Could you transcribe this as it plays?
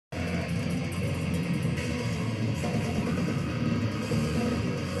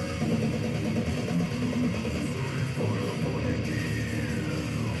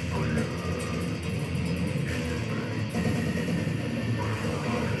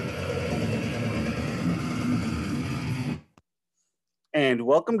and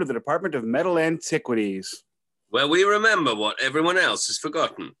welcome to the Department of Metal Antiquities. Where we remember what everyone else has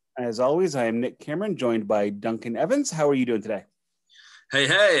forgotten. As always, I am Nick Cameron, joined by Duncan Evans. How are you doing today?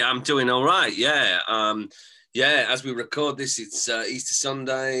 Hey, I'm doing all right. As we record this, it's Easter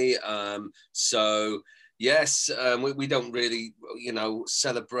Sunday. We don't really,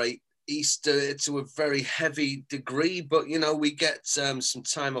 celebrate Easter to a very heavy degree, but we get some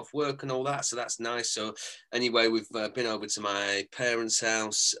time off work and all that, so that's nice. So anyway, we've been over to my parents'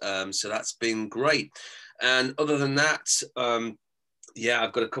 house, so that's been great. And other than that,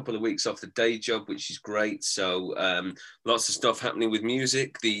 I've got a couple of weeks off the day job, which is great. So lots of stuff happening with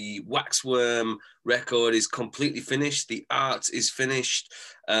music. The Waxworm record is completely finished. The art is finished.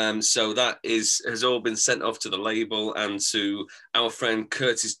 So that has all been sent off to the label and to our friend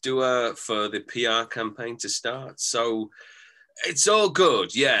Curtis Dewar for the PR campaign to start. So it's all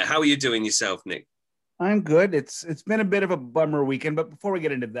good. Yeah. How are you doing yourself, Nick? I'm good. It's been a bit of a bummer weekend, but before we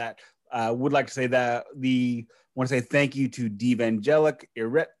get into that, I would like to say that want to say thank you to Devangelic,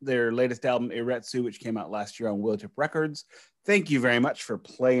 their latest album, Iretsu, which came out last year on Wheeltip Records. Thank you very much for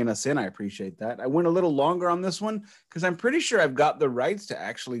playing us in. I appreciate that. I went a little longer on this one because I'm pretty sure I've got the rights to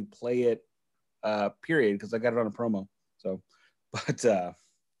actually play it, period, because I got it on a promo. So, but there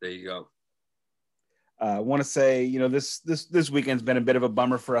you go. I want to say, this weekend's been a bit of a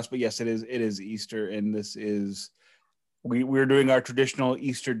bummer for us, but yes, it is Easter, and this is. We're doing our traditional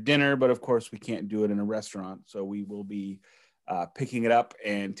Easter dinner, but of course we can't do it in a restaurant. So we will be picking it up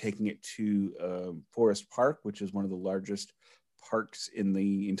and taking it to Forest Park, which is one of the largest parks in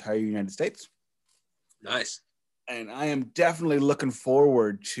the entire United States. Nice. And I am definitely looking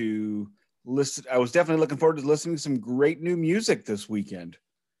forward to listening to some great new music this weekend.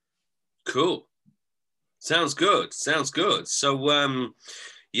 Cool. Sounds good. So,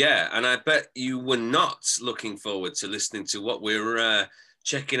 yeah, and I bet you were not looking forward to listening to what we're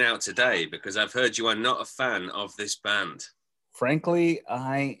checking out today, because I've heard you are not a fan of this band. Frankly,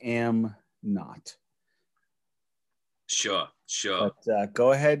 I am not. Sure. But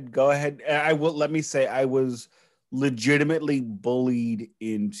go ahead. Let me say I was legitimately bullied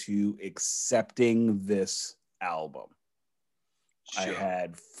into accepting this album. Sure. I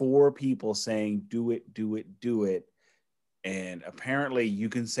had 4 people saying, do it. And apparently you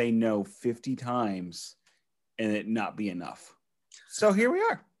can say no 50 times and it not be enough. So here we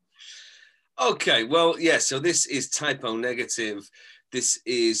are. Okay, well, yeah, so this is Typo Negative. This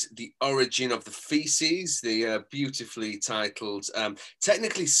is the origin of the Feces, the beautifully titled,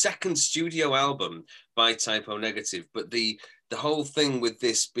 technically second studio album by Typo Negative, but the whole thing with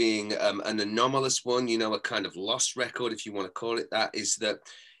this being an anomalous one, a kind of lost record, if you want to call it that, is that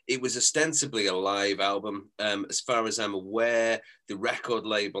it was ostensibly a live album. As far as I'm aware, the record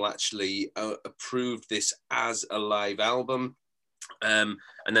label actually approved this as a live album. And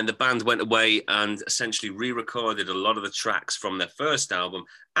then the band went away and essentially re-recorded a lot of the tracks from their first album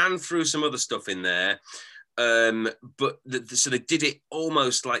and threw some other stuff in there. So they did it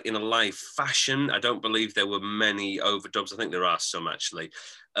almost like in a live fashion. I don't believe there were many overdubs. I think there are some actually.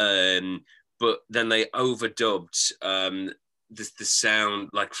 But then they overdubbed the sound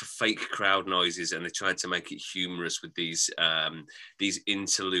like for fake crowd noises, and they tried to make it humorous with these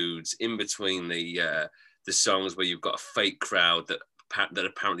interludes in between the songs where you've got a fake crowd that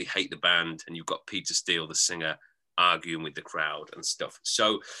apparently hate the band, and you've got Peter Steele, the singer, arguing with the crowd and stuff.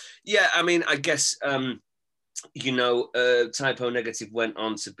 So yeah, I mean, I guess Typo Negative went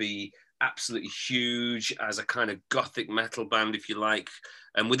on to be absolutely huge as a kind of gothic metal band, if you like,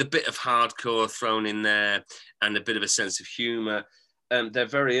 and with a bit of hardcore thrown in there and a bit of a sense of humor. Their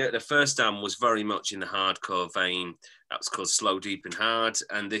first album was very much in the hardcore vein. That was called Slow, Deep and Hard,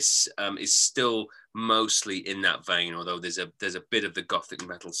 and this is still mostly in that vein, although there's a bit of the gothic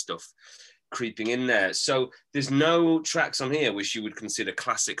metal stuff creeping in there. So there's no tracks on here which you would consider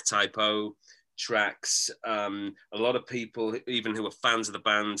classic Typo tracks. A lot of people, even who are fans of the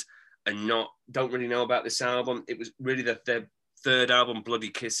band, don't really know about this album. It was really their third album, Bloody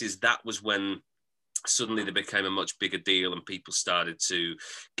Kisses. That was when suddenly they became a much bigger deal, and people started to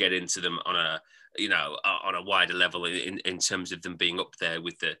get into them on a wider level in terms of them being up there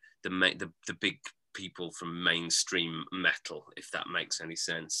with the big people from mainstream metal, if that makes any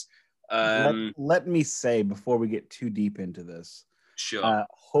sense. Let me say before we get too deep into this, sure.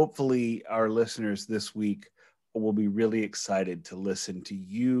 Hopefully our listeners this week will be really excited to listen to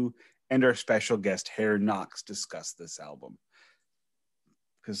you and our special guest Herr Knox discuss this album,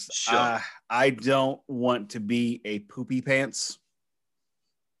 because sure. I don't want to be a poopy pants,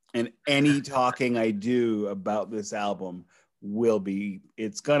 and any talking I do about this album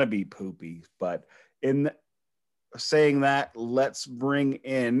it's gonna be poopy. But saying that, let's bring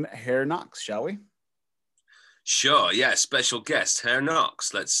in Herr Knox, shall we? Sure, yeah, special guest, Herr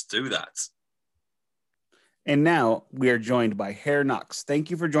Knox. Let's do that. And now we are joined by Herr Knox. Thank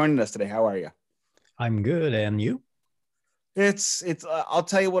you for joining us today. How are you? I'm good, and you? It's I'll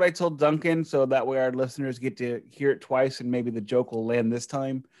tell you what I told Duncan, so that way our listeners get to hear it twice, and maybe the joke will land this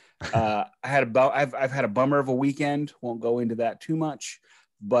time. I've had a bummer of a weekend. Won't go into that too much,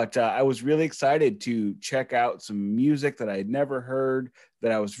 but I was really excited to check out some music that I had never heard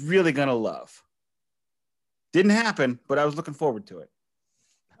that I was really gonna love. Didn't happen, but I was looking forward to it.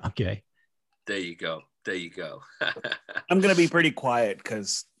 Okay. There you go. There you go. I'm going to be pretty quiet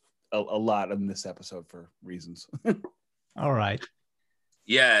because a lot in this episode for reasons. All right.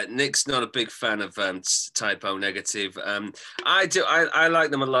 Yeah, Nick's not a big fan of Type O Negative. I do. I like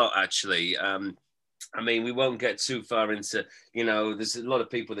them a lot, actually. I mean, we won't get too far into, there's a lot of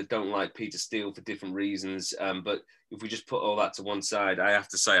people that don't like Peter Steele for different reasons. But if we just put all that to one side, I have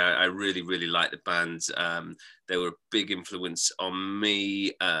to say I really, really like the band. They were a big influence on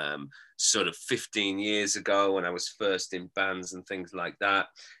me sort of 15 years ago when I was first in bands and things like that.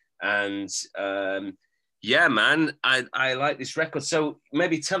 And yeah, man, I like this record. So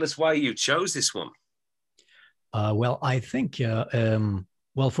maybe tell us why you chose this one. Well, I think...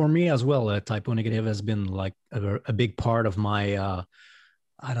 well, for me as well, Type O Negative has been like a big part of my,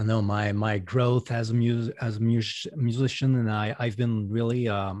 I don't know, my growth as a musician, and I've been really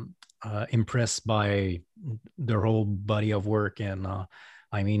impressed by their whole body of work. And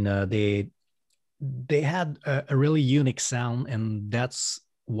I mean, they had a really unique sound, and that's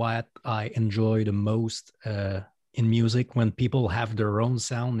what I enjoy the most in music, when people have their own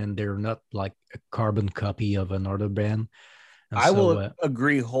sound and they're not like a carbon copy of another band. And I will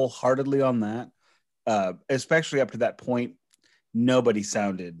agree wholeheartedly on that, especially up to that point. Nobody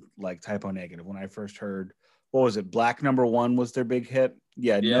sounded like Type O Negative. When I first heard, what was it, Black Number One was their big hit?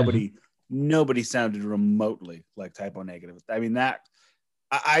 Yeah. Nobody sounded remotely like Type O Negative. I mean,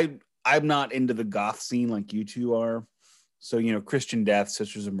 I'm not into the goth scene like you two are. So, Christian Death,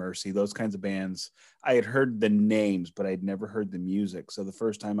 Sisters of Mercy, those kinds of bands, I had heard the names, but I'd never heard the music. So the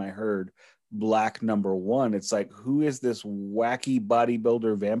first time I heard Black Number One, it's like, who is this wacky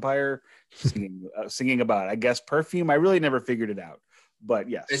bodybuilder vampire singing about, I guess, perfume? I really never figured it out, but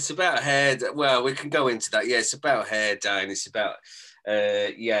yes. It's about hair. Well, we can go into that. Yeah, it's about hair dyeing. It's about,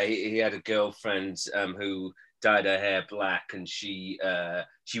 he had a girlfriend who dyed her hair black, and she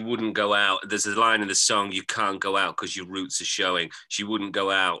wouldn't go out. There's a line in the song, "You can't go out because your roots are showing." She wouldn't go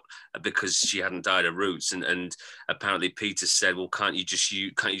out because she hadn't dyed her roots, and apparently Peter said, "Well, can't you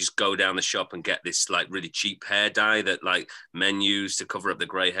just go down the shop and get this like really cheap hair dye that like men use to cover up the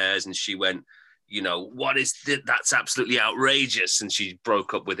grey hairs?" And she went, "What is that's absolutely outrageous," and she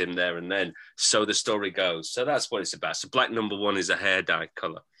broke up with him there and then. So the story goes. So that's what it's about. So Black Number One is a hair dye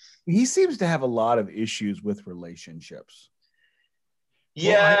color. He seems to have a lot of issues with relationships.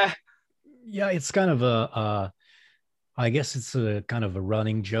 Yeah. Well, it's kind of I guess it's a kind of a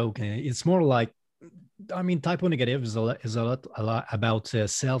running joke. It's more like, I mean, Type O Negative is a lot about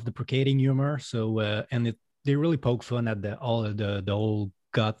self-deprecating humor. So, and they really poke fun at the whole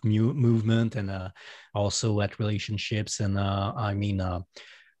goth movement, and also at relationships. And I mean,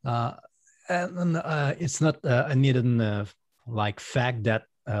 it's not a hidden like fact that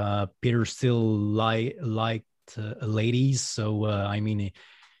Peter still liked ladies. So I mean, it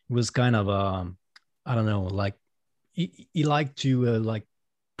was kind of I don't know, like he liked to like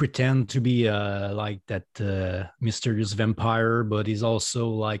pretend to be like that mysterious vampire, but he's also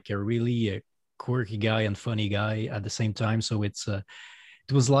like a really quirky guy and funny guy at the same time. So it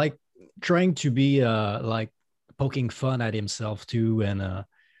was like trying to be like poking fun at himself too. And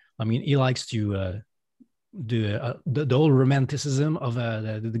I mean, he likes to the whole romanticism of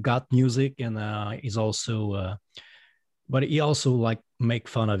the goth music, and he's also but he also like make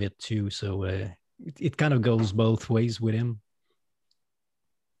fun of it too. So it kind of goes both ways with him.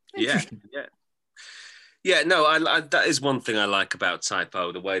 Yeah. No, I that is one thing I like about Type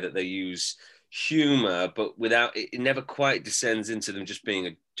O, the way that they use humor, but without it never quite descends into them just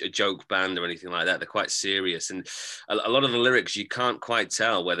being a joke band or anything like that. They're quite serious, and a lot of the lyrics you can't quite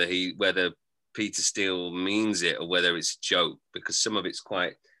tell whether Peter Steele means it or whether it's a joke, because some of it's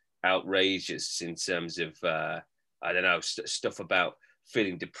quite outrageous in terms of I don't know, stuff about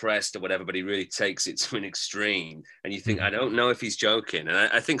feeling depressed or whatever, but he really takes it to an extreme, and you think, I don't know if he's joking, and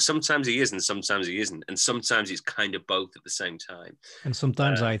I think sometimes he is and sometimes he isn't, and sometimes it's kind of both at the same time. And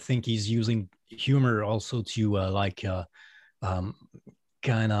sometimes I think he's using humor also to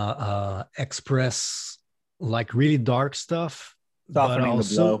kind of express like really dark stuff, softening but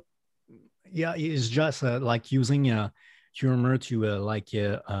also the blow. yeah, it's just like using humor to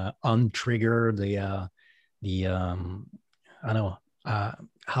untrigger the I don't know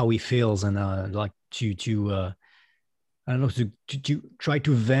how he feels, and like to I don't know, to try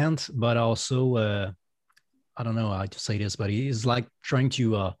to vent, but also I don't know how to say this, but he's like trying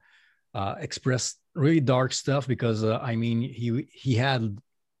to express really dark stuff, because I mean he had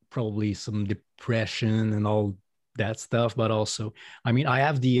probably some depression and all that stuff, but also I mean I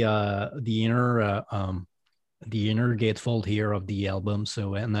have the inner gatefold here of the album.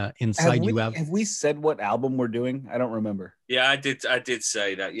 So, and inside you have. Have we said what album we're doing? I don't remember. Yeah, I did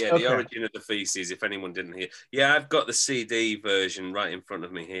say that. Yeah, Okay. The Origin of the Feces, if anyone didn't hear. Yeah, I've got the CD version right in front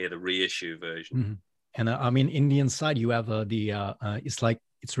of me here, the reissue version. Mm-hmm. And I mean, in the inside, you have it's like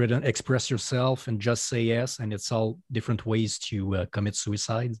it's written, express yourself and just say yes. And it's all different ways to commit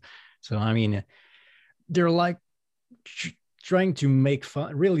suicide. So, I mean, they're like trying to make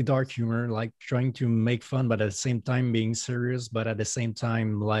fun, really dark humor, like trying to make fun, but at the same time being serious, but at the same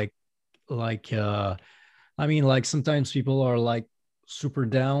time, I mean, like sometimes people are like super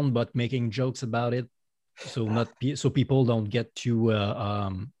down, but making jokes about it. So so people don't get to,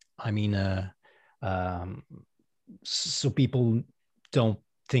 I mean, so people don't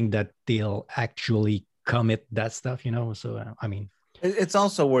think that they'll actually commit that stuff, you know? So, I mean. It's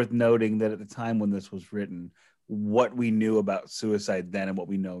also worth noting that at the time when this was written, what we knew about suicide then and what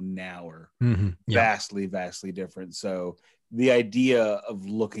we know now are vastly different. So the idea of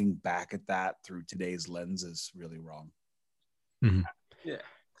looking back at that through today's lens is really wrong. Mm-hmm.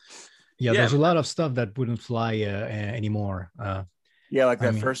 Yeah, there's a lot of stuff that wouldn't fly anymore. Like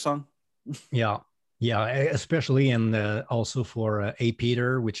that first song. Yeah, especially, and also for A.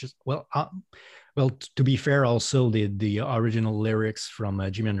 Peter, which is well, to be fair, also the original lyrics from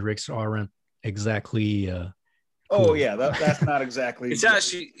Jimi Hendrix aren't exactly. Cool. Oh yeah, that's not exactly. It's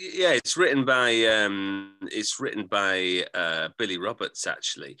actually it's written by Billy Roberts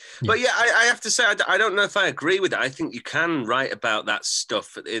actually. Yeah. But yeah, I have to say I don't know if I agree with it. I think you can write about that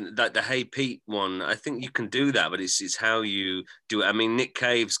stuff in that the Hey Pete one. I think you can do that, but it's how you do it. I mean, Nick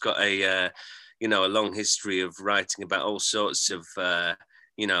Cave's got a long history of writing about all sorts of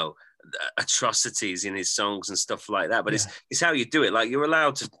atrocities in his songs and stuff like that, but it's how you do it. Like you're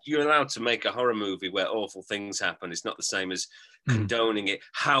allowed to make a horror movie where awful things happen. It's not the same as condoning it.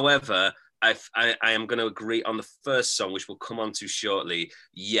 However, I am going to agree on the first song, which we'll come on to shortly.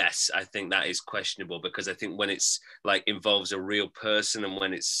 Yes, I think that is questionable, because I think when it's like involves a real person, and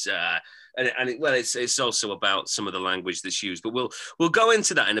when it's it's also about some of the language that's used. But we'll go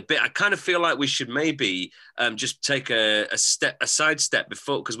into that in a bit. I kind of feel like we should maybe just take a side step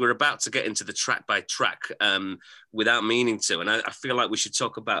before, because we're about to get into the track by track without meaning to, and I feel like we should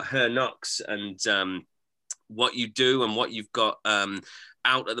talk about Herr Knox and what you do and what you've got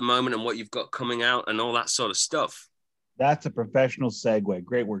out at the moment and what you've got coming out and all that sort of stuff. That's a professional segue.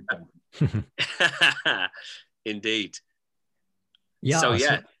 Great work done. Indeed.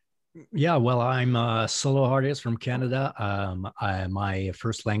 Yeah. Well, I'm a solo artist from Canada. My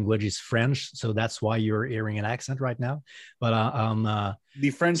first language is French, so that's why you're hearing an accent right now. But the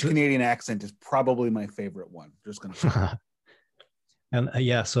French Canadian accent is probably my favorite one. Just gonna say. And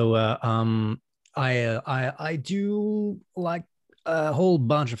I do like a whole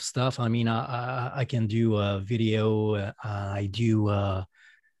bunch of stuff. I mean, I can do video. I do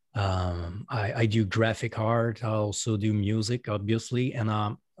graphic art. I also do music, obviously, and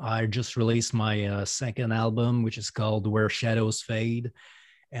I just released my second album, which is called Where Shadows Fade,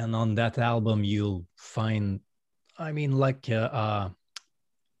 and on that album you'll find, I mean, like I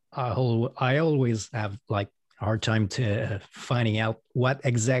always have like hard time to finding out what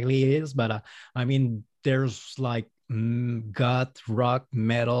exactly it is, but I mean, there's like goth, rock,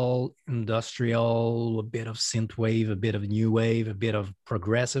 metal, industrial, a bit of synthwave, a bit of new wave, a bit of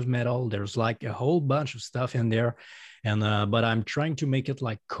progressive metal. There's like a whole bunch of stuff in there, and but I'm trying to make it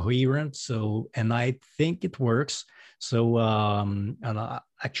like coherent. So, and I think it works. So,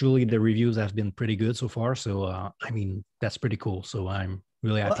 actually, the reviews have been pretty good so far. So, I mean, that's pretty cool. So, I'm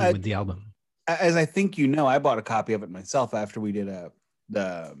really happy with the album. As I think you know, I bought a copy of it myself after we did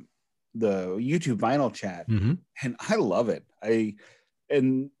the YouTube vinyl chat, and I love it.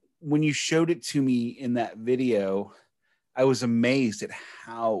 And when you showed it to me in that video, I was amazed at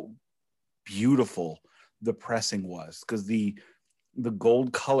how beautiful the pressing was, because the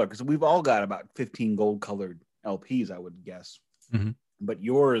gold color, because we've all got about 15 gold colored LPs, I would guess, but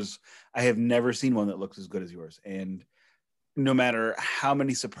yours, I have never seen one that looks as good as yours. And no matter how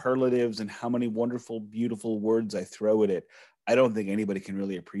many superlatives and how many wonderful, beautiful words I throw at it, I don't think anybody can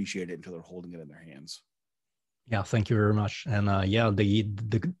really appreciate it until they're holding it in their hands. Yeah, thank you very much. And yeah,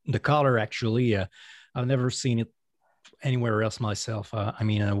 the color actually, I've never seen it anywhere else myself. I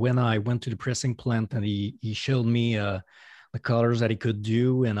mean, when I went to the pressing plant and he showed me the colors that he could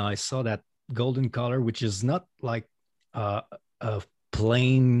do, and I saw that golden color, which is not like a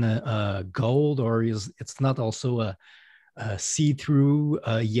plain gold, or it's not also a see-through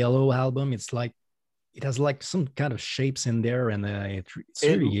yellow album. It's like it has like some kind of shapes in there, and it's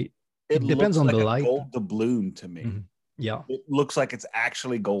really it depends on like the a light. gold doubloon to me. Mm-hmm. Yeah, it looks like it's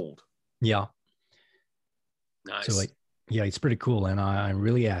actually gold. Yeah, nice. So like, yeah, it's pretty cool, and I'm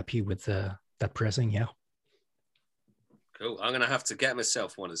really happy with that pressing. Yeah, cool. I'm gonna have to get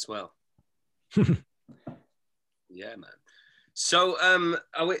myself one as well. Yeah, man. So,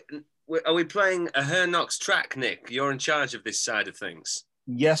 are we playing a Herr track, Nick? You're in charge of this side of things.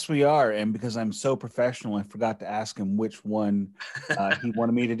 Yes, we are. And because I'm so professional, I forgot to ask him which one he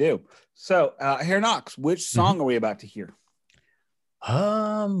wanted me to do. So, Herr, which song are we about to hear?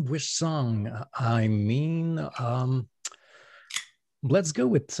 Which song? I mean, let's go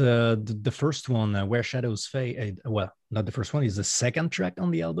with the first one, Where Shadows Fade. Well, not the first one, is the second track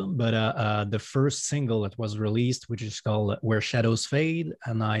on the album, but the first single that was released, which is called Where Shadows Fade.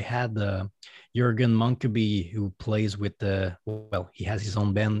 And I had Jürgen Munkeby, who plays with he has his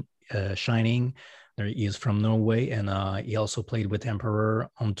own band, Shining. He is from Norway, and he also played with Emperor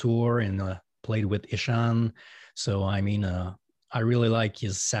on tour and played with Ishan. So, I mean, I really like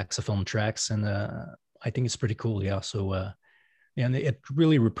his saxophone tracks, and I think it's pretty cool. Yeah. So, and it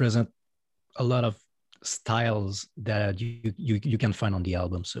really represents a lot of styles that you can find on the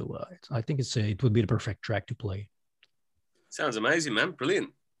album. So I think it would be the perfect track to play. Sounds amazing, man.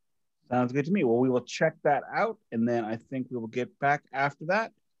 Brilliant. Sounds good to me. Well, we will check that out, and then I think we will get back after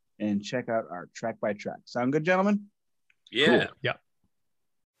that and check out our track by track. Sound good, gentlemen? Yeah. Cool. Yeah.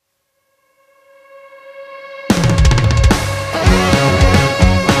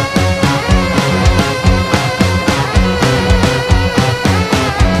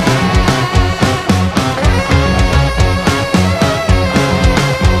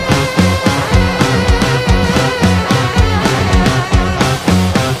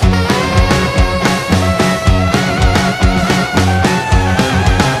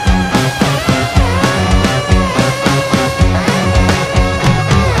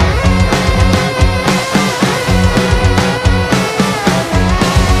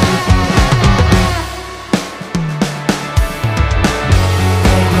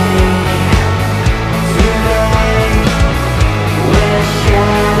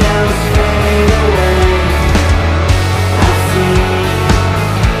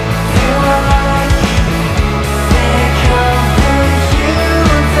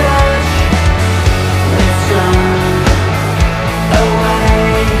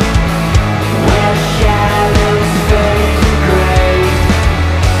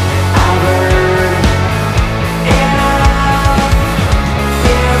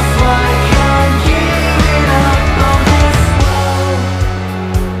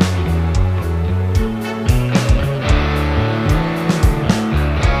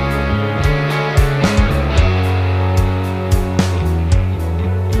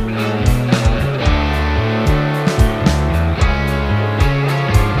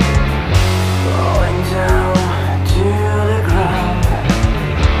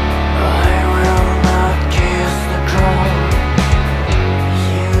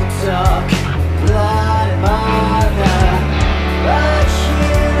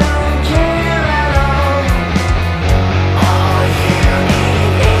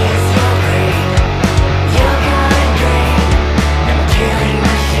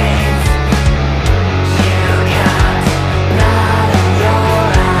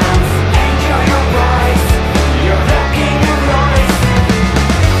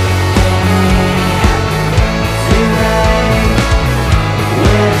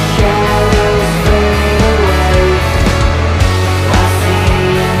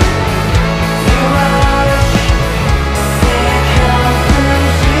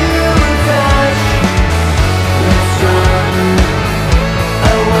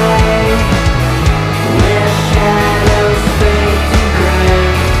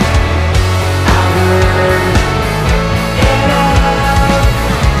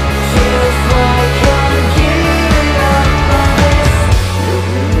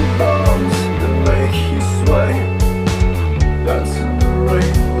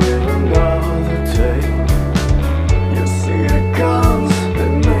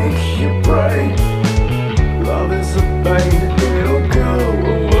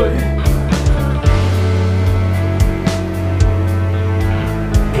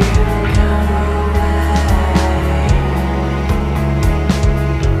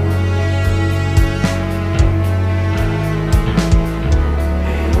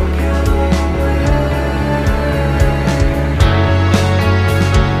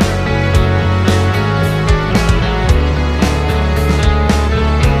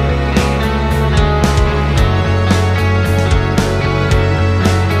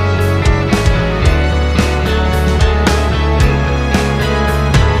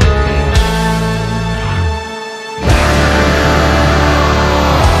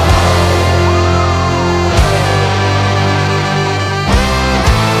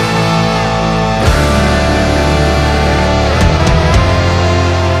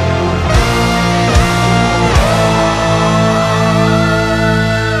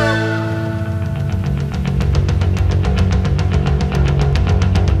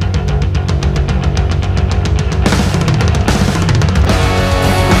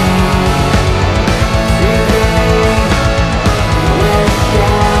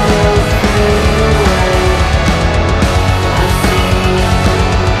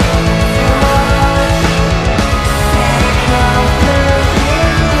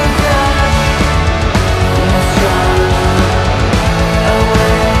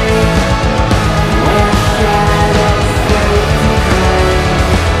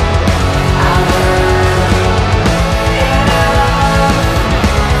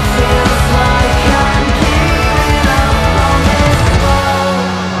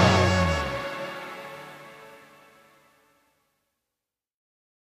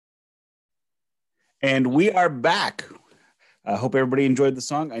 And we are back. I hope everybody enjoyed the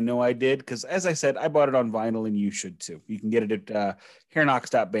song. I know I did, because as I said, I bought it on vinyl, and you should too. You can get it at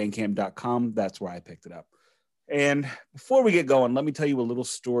hairknocks.bandcamp.com. That's where I picked it up. And before we get going, let me tell you a little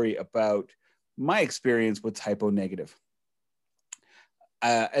story about my experience with Typo Negative.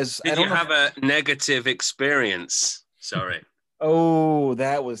 Did you have a negative experience? Sorry. Oh,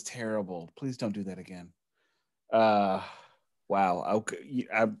 that was terrible. Please don't do that again. Wow. Okay.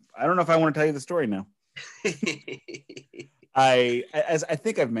 I don't know if I want to tell you the story now. As I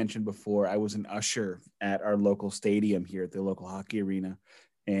think I've mentioned before, I was an usher at our local stadium here at the local hockey arena,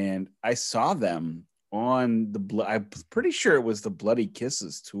 and I saw them on I'm pretty sure it was the Bloody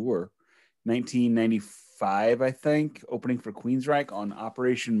Kisses tour, 1995, I think, opening for Queensryche on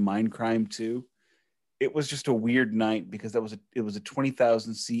Operation Mindcrime 2. It was just a weird night because it was a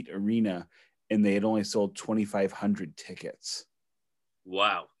 20,000 seat arena, and they had only sold 2,500 tickets.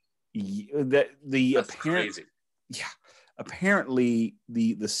 Wow. That's crazy. Yeah. Apparently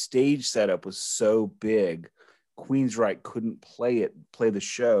the stage setup was so big, Queensryche couldn't play the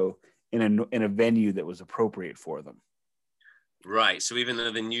show in a venue that was appropriate for them. Right. So even though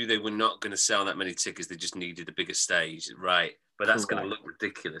they knew they were not going to sell that many tickets, they just needed a bigger stage. Right. But that's going to look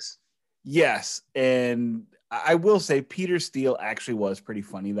ridiculous. Yes. And I will say Peter Steele actually was pretty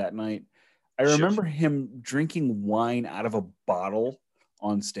funny that night. I remember him drinking wine out of a bottle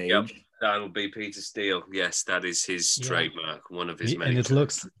on stage. Yep, that'll be Peter Steele. Yes, that is his trademark, one of his many. And it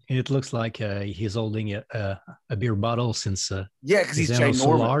looks like he's holding a beer bottle since because he's ginormous. So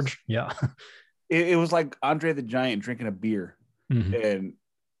large. Yeah. It was like Andre the Giant drinking a beer. Mm-hmm.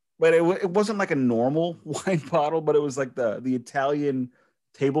 But it wasn't like a normal wine bottle, but it was like the Italian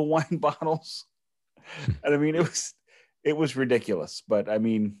table wine bottles. And I mean, it was ridiculous. But I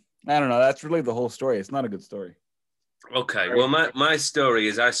mean, I don't know. That's really the whole story. It's not a good story. Okay. Well, my story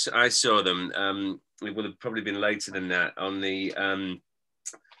is I saw them. It would have probably been later than that on the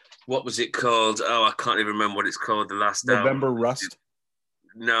what was it called? Oh, I can't even remember what it's called. The last November album. Rust.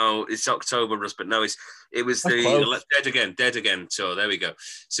 No, it's October Rust, but no, it was the Dead Again tour. There we go.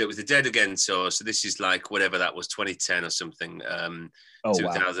 So it was the Dead Again tour. So this is like whatever that was, 2010 or something. 2000.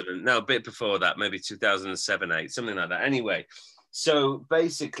 Wow. No, a bit before that, maybe 2007, 8, something like that. Anyway, so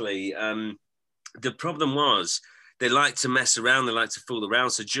basically, the problem was they like to mess around, they like to fool around.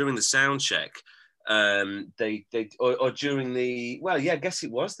 So during the sound check, during the, I guess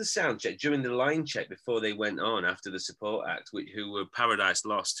it was the sound check, during the line check before they went on after the support act, who were Paradise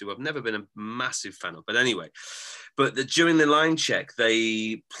Lost, who I've never been a massive fan of, but anyway, during the line check,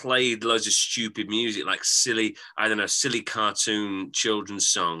 they played loads of stupid music, like silly cartoon children's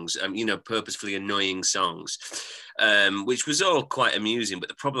songs, purposefully annoying songs, which was all quite amusing. But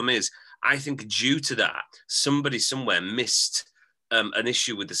the problem is, I think due to that, somebody somewhere missed an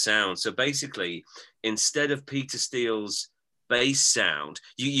issue with the sound. So basically, instead of Peter Steele's bass sound,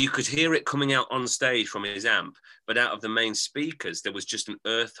 you could hear it coming out on stage from his amp, but out of the main speakers, there was just an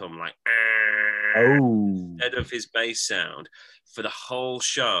earth hum, like instead of his bass sound for the whole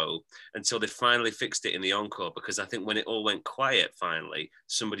show, until they finally fixed it in the encore. Because I think when it all went quiet, finally,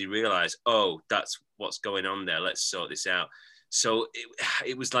 somebody realized, oh, that's what's going on there. Let's sort this out. So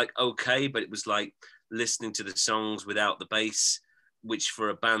it was like, okay, but it was like listening to the songs without the bass, which for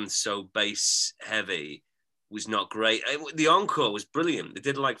a band so bass heavy was not great. The encore was brilliant. They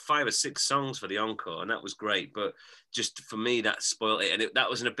did like 5 or 6 songs for the encore, and that was great. But just for me, that spoiled it. And that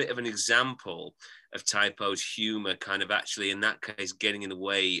was a bit of an example of Typo's humor kind of actually, in that case, getting in the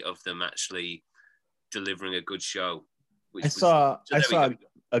way of them actually delivering a good show. I saw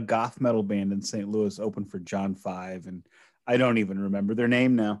a goth metal band in St. Louis open for John 5, and I don't even remember their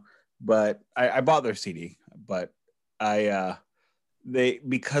name now, but I bought their CD, but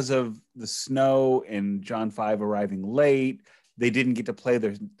because of the snow and John 5 arriving late, they didn't get to play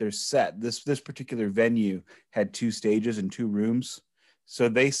their set. This particular venue had 2 stages and 2 rooms, so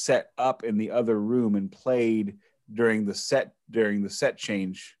they set up in the other room and played during the set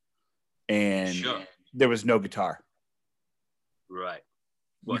change, and there was no guitar. Right.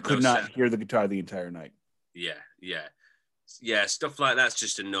 You could not hear the guitar the entire night. Yeah, stuff like that's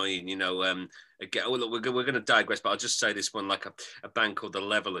just annoying, Again, look, we're going to digress, but I'll just say this one, like a band called The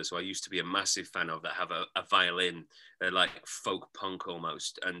Levelers, who I used to be a massive fan of, that have a violin. They're like folk punk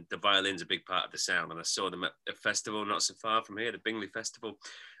almost, and the violin's a big part of the sound. And I saw them at a festival not so far from here, the Bingley Festival,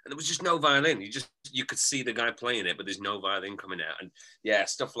 and there was just no violin. You could see the guy playing it, but there's no violin coming out. And yeah,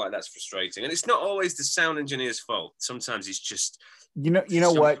 stuff like that's frustrating. And it's not always the sound engineer's fault. Sometimes it's just you're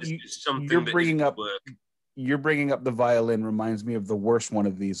bringing up the violin reminds me of the worst one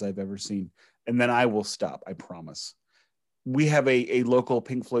of these I've ever seen. And then I will stop, I promise. we have a local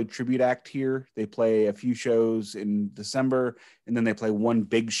Pink Floyd tribute act here. They play a few shows in December, and then they play one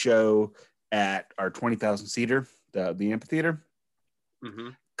big show at our 20,000 seater, the amphitheater. Mm-hmm.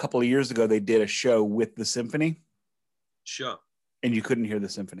 A couple of years ago, they did a show with the symphony. Sure. And you couldn't hear the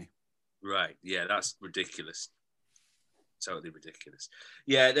symphony. Right. Yeah, that's ridiculous. Totally ridiculous.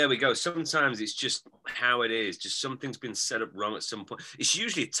 Yeah, there we go. Sometimes it's just how it is. Just something's been set up wrong at some point. It's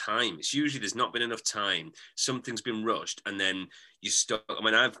usually time. It's usually there's not been enough time. Something's been rushed, and then you stop. I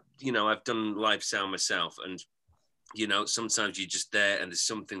mean, I've done live sound myself, and sometimes you're just there, and there's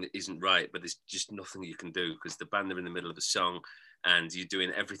something that isn't right, but there's just nothing you can do because the band are in the middle of a song, and you're doing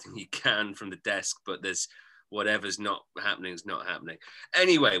everything you can from the desk, but there's whatever's not happening is not happening.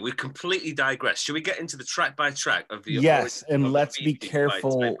 Anyway, we completely digress. Should we get into the track by track of the? Yes, and let's be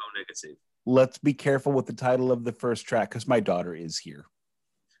careful. Let's be careful with the title of the first track because my daughter is here.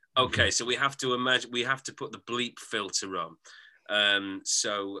 Okay, so we have to put the bleep filter on.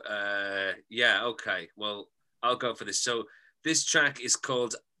 Yeah, okay. Well, I'll go for this. So this track is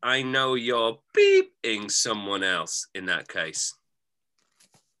called "I Know You're Beeping Someone Else." In that case,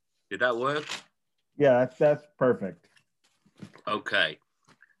 did that work? Yeah, that's perfect. Okay.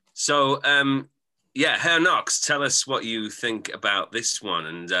 So, Herr Knox, tell us what you think about this one.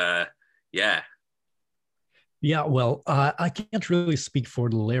 And yeah. Yeah, well, I can't really speak for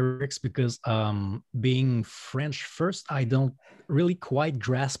the lyrics because being French first, I don't really quite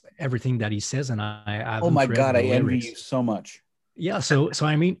grasp everything that he says. And I haven't oh my read God, the I envy lyrics. you so much. Yeah, so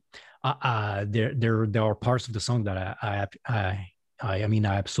I mean, there are parts of the song that I mean,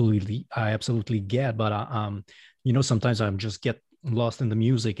 I absolutely get, but sometimes I'm just get lost in the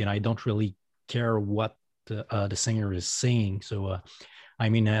music and I don't really care what the singer is saying. So, I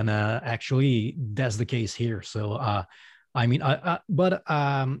mean, and actually that's the case here. So, I mean, I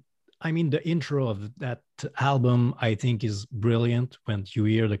mean, the intro of that album, I think is brilliant when you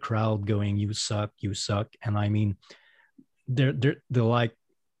hear the crowd going, you suck. And I mean, they're like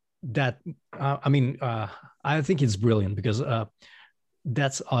that. I think it's brilliant because,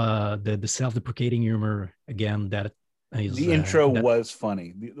 that's the self-deprecating humor again that is the intro was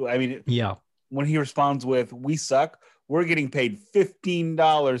funny. I mean, yeah, when he responds with "we suck," we're getting paid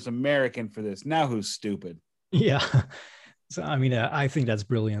 $15 American for this. Now who's stupid? Yeah. So I mean, I think that's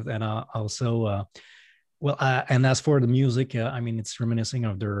brilliant, and also and as for the music, I mean, it's reminiscing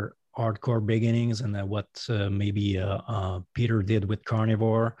of their hardcore beginnings and what maybe Peter did with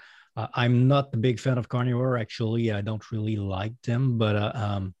Carnivore. I'm not a big fan of Carnivore. Actually, I don't really like them, but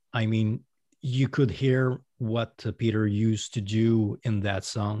I mean, you could hear what Peter used to do in that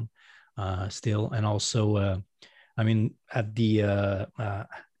song still. And also, I mean, at the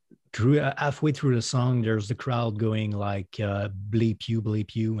halfway through the song, there's the crowd going like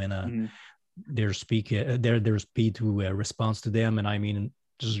bleep you, and their speed to response to them. And I mean,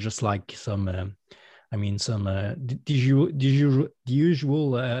 just like some the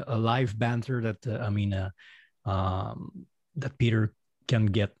usual live banter that that Peter can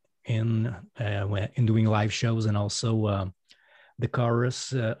get in doing live shows, and also the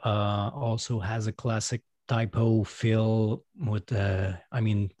chorus also has a classic typo fill with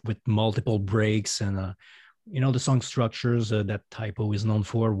with multiple breaks, and the song structures that typo is known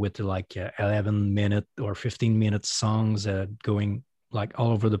for, with like 11-minute or 15-minute songs going like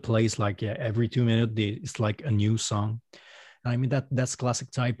all over the place, like every 2 minutes it's like a new song. I mean, that's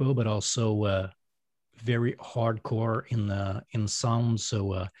classic typo, but also very hardcore in sound.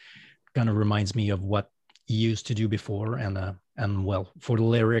 So kind of reminds me of what he used to do before. And well, for the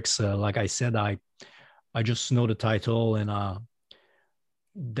lyrics, like I said, I just know the title, and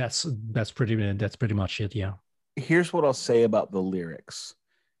that's pretty much it. Yeah. Here's what I'll say about the lyrics.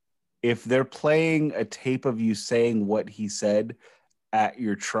 If they're playing a tape of you saying what he said at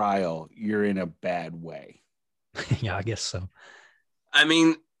your trial, you're in a bad way. Yeah, I guess so. I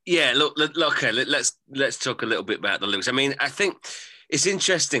mean, yeah, look, okay, let's talk a little bit about the lyrics. I mean, I think it's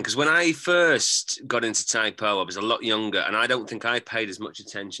interesting because when I first got into typo, I was a lot younger, and I don't think I paid as much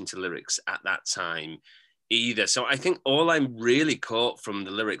attention to lyrics at that time either. So I think all I really caught from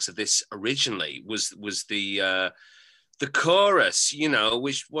the lyrics of this originally was the chorus,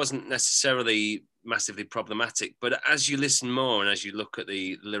 which wasn't necessarily massively problematic, but as you listen more and as you look at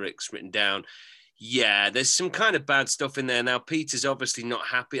the lyrics written down, yeah, there's some kind of bad stuff in there. Now, Peter's obviously not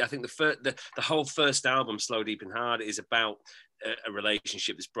happy. I think the whole first album, Slow, Deep and Hard, is about a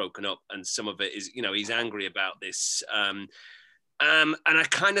relationship that's broken up, and some of it is, he's angry about this. And I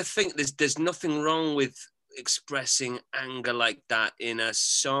kind of think there's nothing wrong with expressing anger like that in a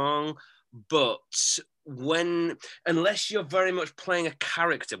song, but unless you're very much playing a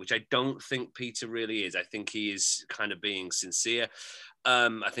character, which I don't think Peter really is. I think he is kind of being sincere.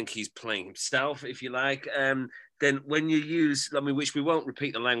 I think he's playing himself, if you like. Then when you use, I mean, which we won't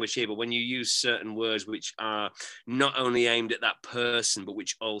repeat the language here, but when you use certain words which are not only aimed at that person, but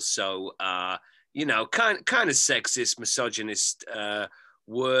which also are, you know, kind of sexist, misogynist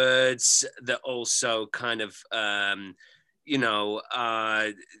words that also kind of, you know,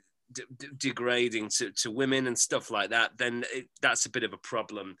 degrading to women and stuff like that, then that's a bit of a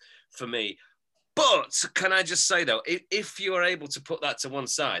problem for me. But can I just say though, if you are able to put that to one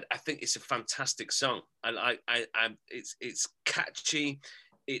side, I think it's a fantastic song. It's catchy.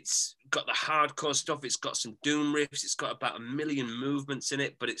 It's got the hardcore stuff. It's got some doom riffs. It's got about 1 million movements in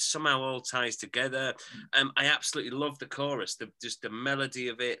it, but it somehow all ties together. I absolutely love the chorus, just the melody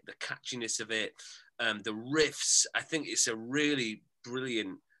of it, the catchiness of it, the riffs. I think it's a really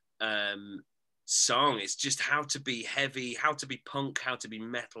brilliant song. It's just how to be heavy, how to be punk, how to be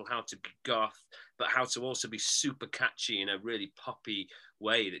metal, how to be goth, but how to also be super catchy in a really poppy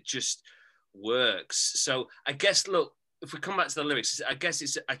way that just works. So I guess, look, if we come back to the lyrics, I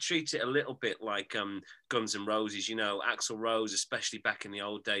guess I treat it a little bit like Guns N' Roses. You know, Axl Rose, especially back in the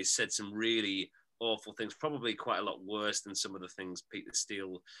old days, said some really awful things, probably quite a lot worse than some of the things Peter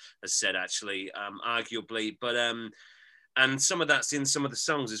Steele has said, actually, arguably. But and some of that's in some of the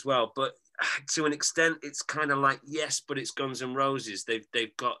songs as well. But to an extent, it's kind of like, yes, but it's Guns N' Roses.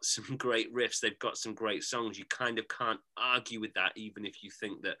 They've got some great riffs. They've got some great songs. You kind of can't argue with that, even if you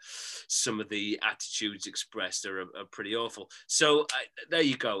think that some of the attitudes expressed are pretty awful. So there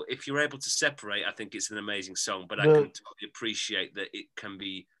you go. If you're able to separate, I think it's an amazing song. But I can totally appreciate that it can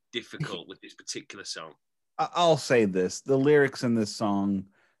be difficult with this particular song. I'll say this. The lyrics in this song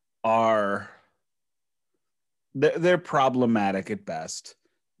are... they're problematic at best,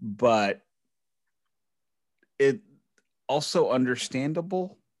 but it also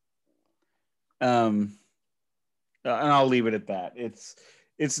understandable. And I'll leave it at that.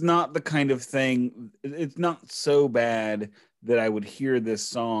 It's not the kind of thing, it's not so bad that I would hear this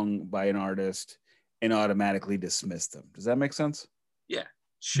song by an artist and automatically dismiss them. Does that make sense? Yeah,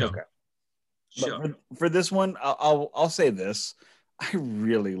 sure. Okay. Sure. But for this one, I'll say this. I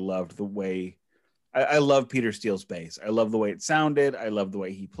really loved the way I love Peter Steele's bass. I love the way it sounded. I love the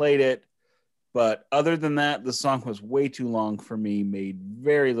way he played it. But other than that, the song was way too long for me, made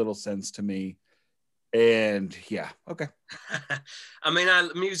very little sense to me. And yeah, okay. I mean,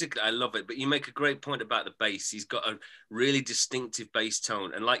 music, I love it, but you make a great point about the bass. He's got a really distinctive bass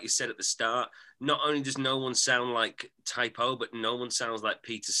tone. And like you said at the start, not only does no one sound like Typo, but no one sounds like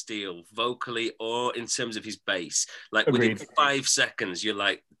Peter Steele, vocally or in terms of his bass. Like Agreed. within 5 seconds, you're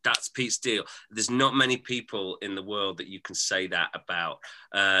like, that's Pete Steele. There's not many people in the world that you can say that about.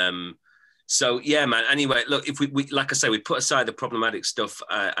 So yeah, man. Anyway, look, if we like I say, we put aside the problematic stuff.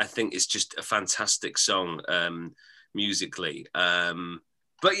 I think it's just a fantastic song musically.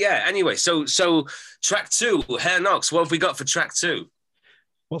 But yeah, anyway, so track 2, Herr Knox. What have we got for track 2?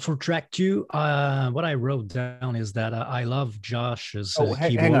 Well, for track 2, what I wrote down is that I love Josh's keyboards.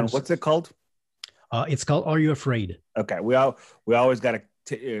 Hang on, what's it called? It's called "Are You Afraid?" Okay, we always got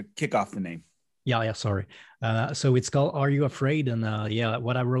to kick off the name. Yeah, sorry. So it's called "Are You Afraid?" And yeah,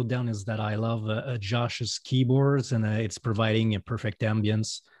 what I wrote down is that I love Josh's keyboards, and it's providing a perfect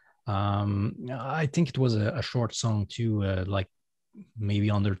ambience. I think it was a short song too, like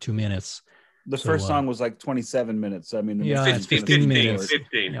maybe under 2 minutes. The first song was like 27 minutes. I mean, yeah, 15 minutes.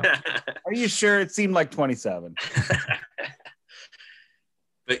 15. Yeah. Are you sure? It seemed like 27.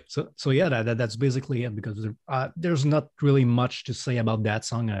 So yeah, that's basically it, because there's not really much to say about that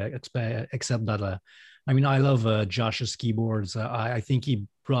song except that I mean, I love Josh's keyboards. I think he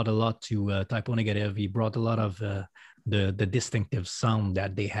brought a lot to Typo Negative. He brought a lot of the distinctive sound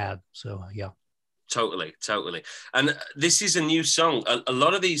that they had. So yeah. Totally. And this is a new song. A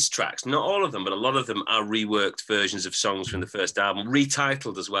lot of these tracks, not all of them, but a lot of them are reworked versions of songs from the first album,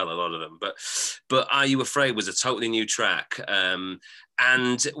 retitled as well, a lot of them. But Are You Afraid was a totally new track.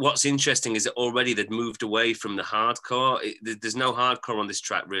 And what's interesting is that already they'd moved away from the hardcore. There's no hardcore on this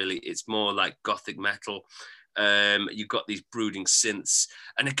track, really. It's more like gothic metal. You've got these brooding synths,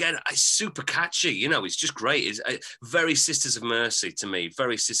 and again, it's super catchy. You know, it's just great. It's very Sisters of Mercy to me.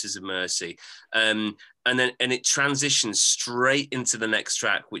 Very Sisters of Mercy. And it transitions straight into the next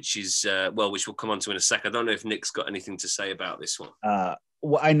track, which is which we'll come on to in a sec. I don't know if Nick's got anything to say about this one.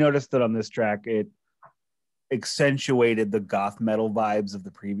 Well, I noticed that on this track, it accentuated the goth metal vibes of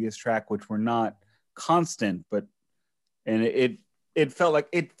the previous track, which were not constant, and it felt like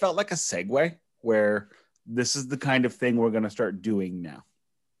a segue where this is the kind of thing we're going to start doing now.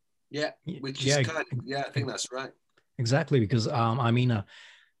 Yeah, which is Yeah, kind of, yeah, I think that's right. exactly, because that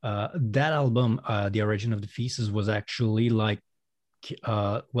album, The Origin of the Feces, was actually like,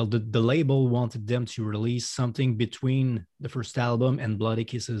 well, the label wanted them to release something between the first album and Bloody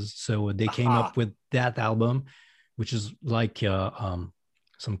Kisses, so they came up with that album, which is like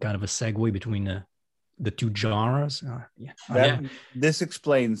some kind of a segue between the two genres. This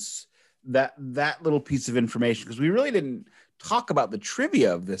explains that little piece of information, because we really didn't talk about the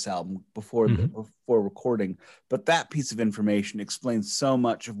trivia of this album before recording, but that piece of information explains so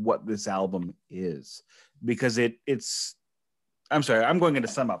much of what this album is, because it's I'm sorry, I'm going into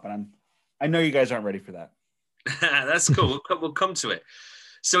sum up, and I know you guys aren't ready for that. That's cool. We'll come to it.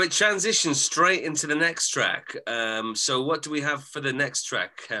 So it transitions straight into the next track. So what do we have for the next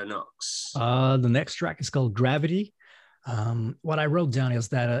track, Herr Knox? The next track is called Gravity. What I wrote down is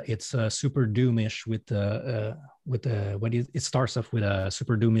that it's super doomish with when it starts off with a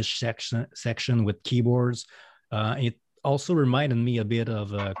super doomish section with keyboards. It also reminded me a bit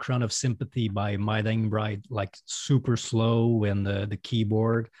of Crown of Sympathy by My Dying Bride, like super slow, and the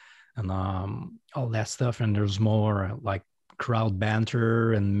keyboard and all that stuff. And there's more like crowd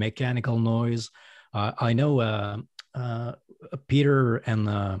banter and mechanical noise. I know Peter and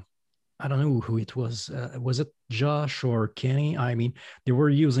I don't know who it was. Was it Josh or Kenny? I mean, they were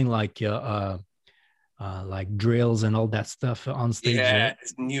using like drills and all that stuff on stage. Yeah,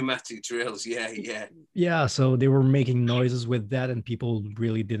 pneumatic drills. Yeah. So they were making noises with that, and people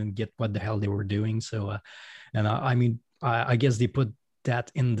really didn't get what the hell they were doing. So, and I mean, I guess they put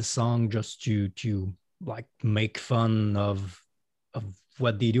that in the song just to like make fun of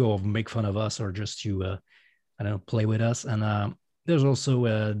what they do, or make fun of us, or just to I don't know, play with us. And there's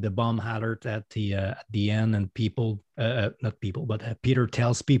also the bomb alert at the end, and people, not people, but Peter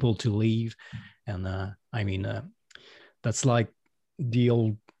tells people to leave. And I mean, that's like the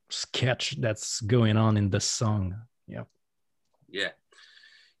old sketch that's going on in this song.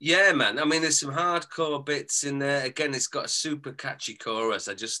 Yeah, man. I mean, there's some hardcore bits in there. Again, it's got a super catchy chorus.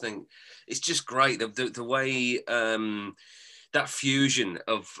 I just think it's just great. The way that fusion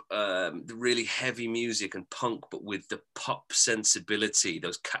of the really heavy music and punk, but with the pop sensibility,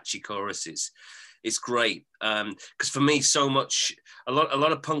 those catchy choruses, it's great. Because for me, a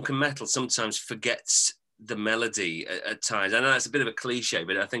lot of punk and metal sometimes forgets the melody at times. I know that's a bit of a cliche,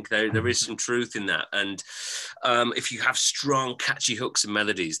 but I think there is some truth in that. And if you have strong, catchy hooks and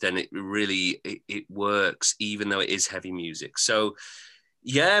melodies, then it really it works, even though it is heavy music. So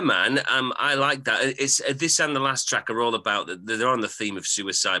yeah, man, I like that. It's this and the last track are all about they're on the theme of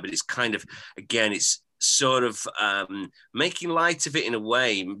suicide, but it's kind of, again, it's sort of making light of it in a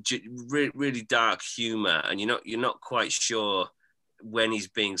way, really dark humor, and you're not quite sure when he's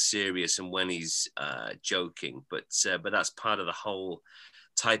being serious and when he's joking, but that's part of the whole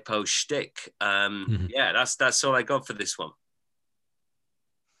typo shtick. Yeah, that's all I got for this one.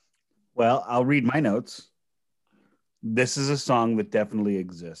 Well, I'll read my notes. This is a song that definitely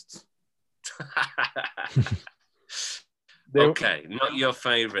exists. Okay, not your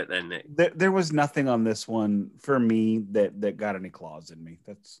favorite then, Nick. There was nothing on this one for me that got any claws in me.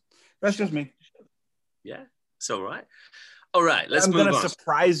 That's just me. Yeah, it's all right. All right, let's move on. I'm going to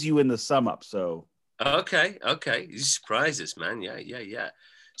surprise you in the sum up. So okay, you surprise us, man. Yeah.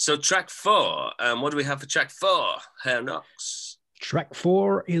 So track 4. What do we have for track 4, Herr Knox? Track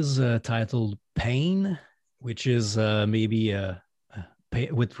 4 is titled "Pain," which is maybe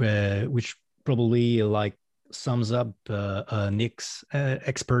which probably like sums up Nick's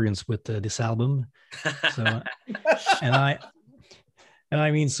experience with this album. So, and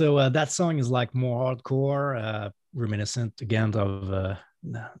I mean, so that song is like more hardcore, reminiscent again of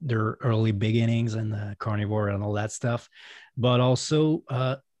their early beginnings and Carnivore and all that stuff, but also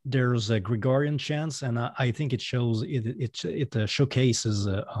there's a Gregorian chants, and I think it shows it showcases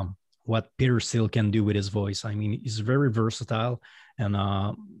what Peter Steele can do with his voice. I mean, he's very versatile, and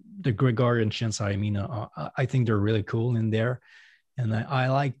the Gregorian chants, I mean, I think they're really cool in there, and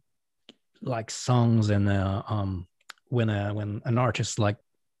I like songs and when an artist like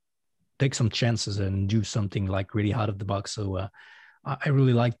take some chances and do something like really out of the box. So I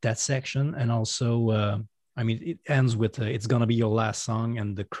really like that section. And also, I mean, it ends with "It's Gonna Be Your Last Song,"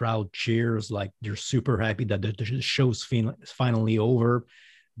 and the crowd cheers, like they're super happy that the show's finally over.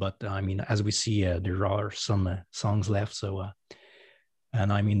 But I mean, as we see, there are some songs left. So,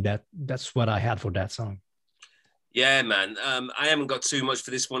 and I mean, that's what I had for that song. Yeah, man. I haven't got too much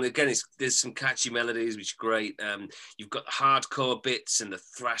for this one. Again, there's some catchy melodies, which are great. You've got the hardcore bits and the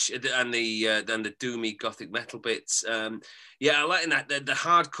thrash and the doomy gothic metal bits. Yeah, I like that. The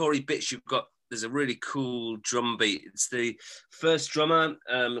hardcorey bits, you've got there's a really cool drum beat. It's the first drummer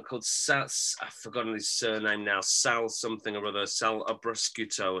called Sal. I've forgotten his surname now. Sal something or other. Sal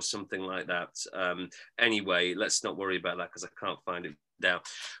Abrascuto or something like that. Anyway, let's not worry about that because I can't find it now.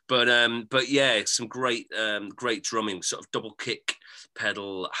 But yeah, some great drumming, sort of double kick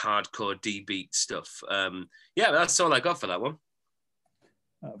pedal, hardcore D beat stuff. Yeah, that's all I got for that one.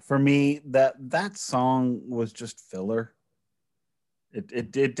 For me, that song was just filler.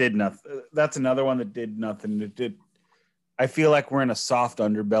 It did nothing. That's another one that did nothing. It did. I feel like we're in a soft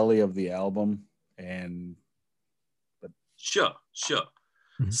underbelly of the album, but sure.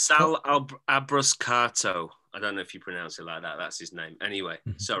 Sal Abrascato. I don't know if you pronounce it like that. That's his name. Anyway,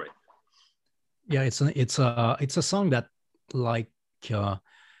 sorry. Yeah, it's a song that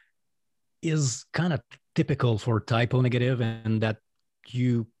is kind of typical for Typo Negative, and that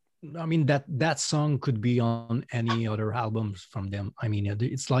that song could be on any other albums from them. I mean,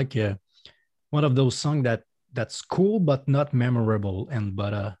 it's like one of those songs that's cool but not memorable,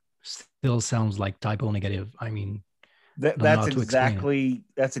 but still sounds like Typo Negative. I mean, that's exactly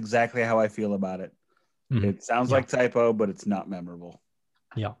how I feel about it. Mm-hmm. It sounds like Typo, but it's not memorable.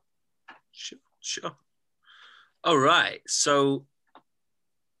 Yeah, sure. All right. So,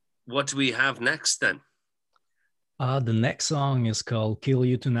 what do we have next then? The next song is called Kill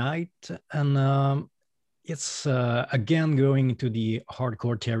You Tonight, and it's again going into the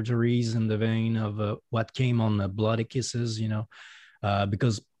hardcore territories in the vein of what came on Bloody Kisses,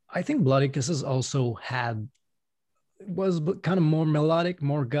 because I think Bloody Kisses also was kind of more melodic,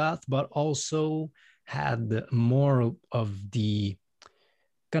 more goth, but also had more of the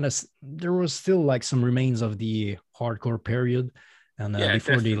kind of, there was still like some remains of the hardcore period, and before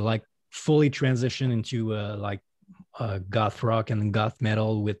definitely. They like fully transition into goth rock and goth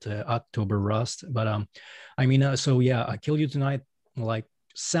metal with October Rust. But Kill You Tonight like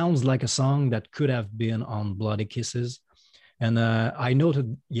sounds like a song that could have been on Bloody Kisses. And I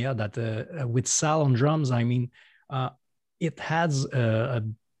noted that with Sal on drums, I mean, it has a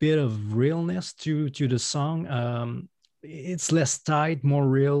bit of realness to the song. It's less tight, more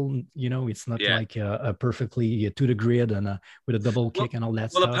real, it's not like a perfectly to the grid and with a double kick and all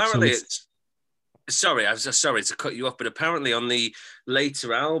that stuff. Well, apparently sorry to cut you off, but apparently on the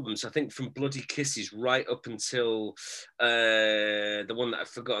later albums, I think from Bloody Kisses right up until the one that I've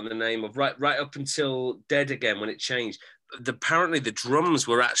forgotten the name of, right up until Dead Again when it changed, apparently the drums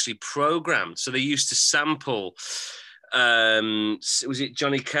were actually programmed. So they used to sample, was it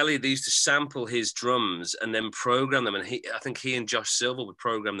Johnny Kelly? They used to sample his drums and then program them. And I think he and Josh Silver would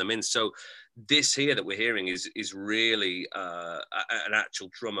program them in. So this here that we're hearing is really an actual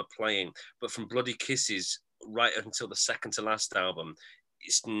drummer playing. But from Bloody Kisses right until the second to last album,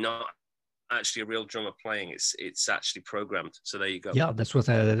 it's not actually a real drummer playing. It's actually programmed. So there you go. Yeah, that's what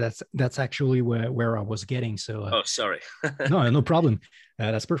that's actually where I was getting. So oh, sorry. no problem.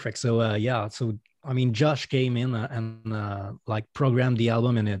 That's perfect. So so I mean, Josh came in and like programmed the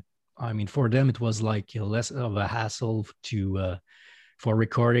album, and for them it was like less of a hassle for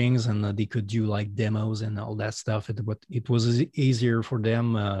recordings, and they could do like demos and all that stuff. It was easier for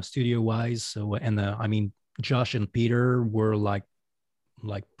them studio wise. So Josh and Peter were like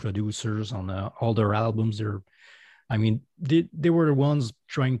producers on all their albums. They were the ones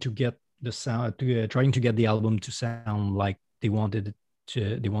trying to get the sound, trying to get the album to sound like they wanted it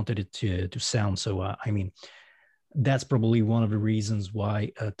to sound. So that's probably one of the reasons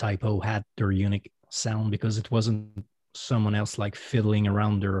why Typo had their unique sound, because it wasn't someone else like fiddling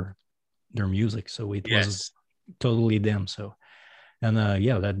around their music. So it was totally them. So, and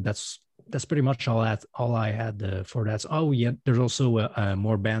that's pretty much all I had for that. Oh yeah, there's also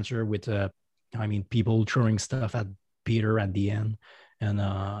more banter with people throwing stuff at Peter at the end, and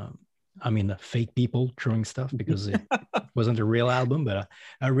the fake people throwing stuff, because it wasn't a real album, but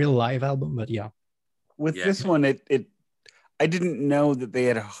a real live album. But with this one, I didn't know that they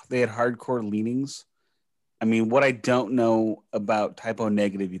had hardcore leanings. I mean, what I don't know about Typo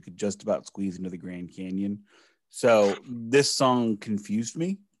Negative, you could just about squeeze into the Grand Canyon. So this song confused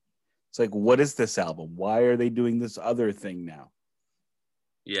me. It's like, what is this album? Why are they doing this other thing now?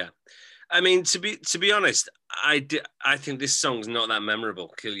 Yeah. I mean, to be honest, I think this song's not that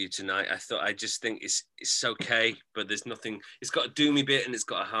memorable, Kill You Tonight. I just think it's okay, but there's nothing. It's got a doomy bit and it's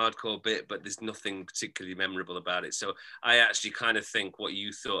got a hardcore bit, but there's nothing particularly memorable about it. So I actually kind of think what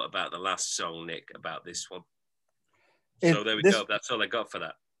you thought about the last song, Nick, about this one. So there we go. That's all I got for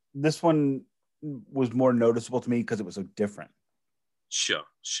that. This one was more noticeable to me because it was so different. Sure.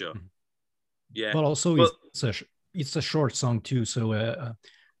 Yeah. But also it's a short song too. So a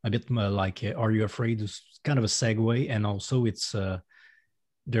bit like Are You Afraid is kind of a segue. And also it's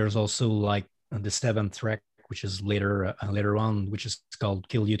there's also like the seventh track, which is later on, which is called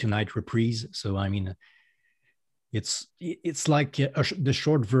 "Kill You Tonight" reprise. So I mean, it's like the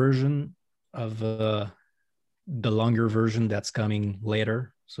short version of the longer version that's coming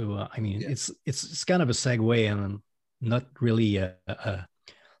later. So I mean, it's kind of a segue and not really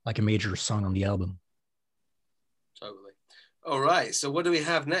like a major song on the album. Totally. All right. So what do we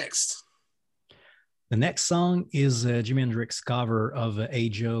have next? The next song is Jimi Hendrix cover of Hey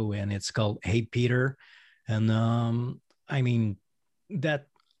Joe, and it's called Hey Peter. And I mean, that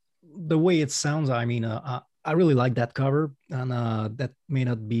the way it sounds, I mean, I really like that cover, and that may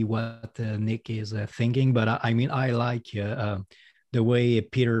not be what Nick is thinking, but I mean, I like the way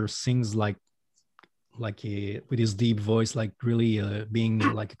Peter sings, like with his deep voice, like really being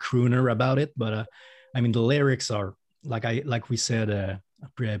like a crooner about it. But I mean, the lyrics are like we said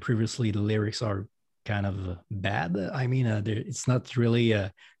previously, the lyrics are kind of bad. I mean, it's not really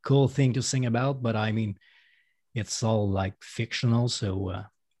a cool thing to sing about, but I mean, it's all like fictional, so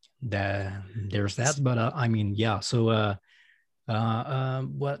there's that. But I mean, yeah. So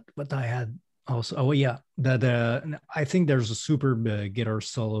what I had also, oh yeah, the I think there's a superb guitar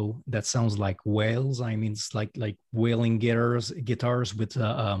solo that sounds like whales. I mean, it's like wailing guitars with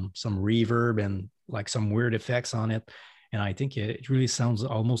some reverb and like some weird effects on it, and I think it really sounds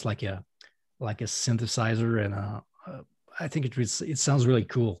almost like a synthesizer, and I think it sounds really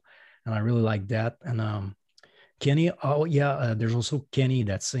cool, and I really like that. And Kenny, oh yeah, there's also Kenny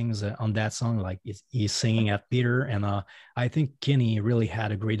that sings on that song, like he's singing at Peter, and I think Kenny really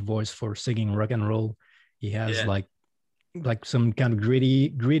had a great voice for singing rock and roll. He has like some kind of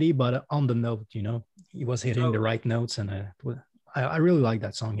gritty, but on the note, you know, he was hitting the right notes, and I really like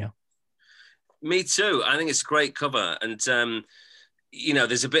that song. Yeah, me too. I think it's a great cover, and you know,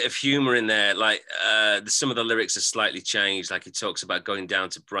 there's a bit of humor in there. Like some of the lyrics are slightly changed. Like he talks about going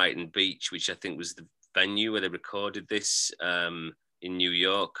down to Brighton Beach, which I think was the venue where they recorded this in New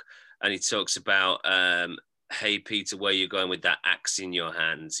York, and he talks about hey Peter, where you going with that axe in your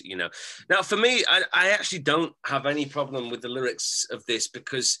hands, you know. Now for me, I actually don't have any problem with the lyrics of this,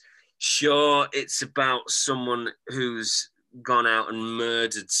 because sure, it's about someone who's gone out and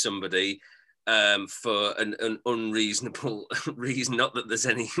murdered somebody for an unreasonable reason. Not that there's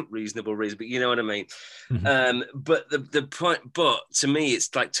any reasonable reason, but you know what I mean. Mm-hmm. But the point, but to me,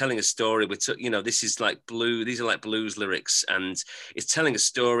 it's like telling a story. You know, this is like these are like blues lyrics, and it's telling a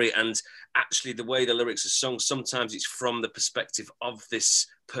story. And actually, the way the lyrics are sung, sometimes it's from the perspective of this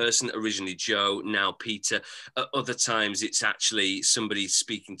person, originally Joe, now Peter. At other times, it's actually somebody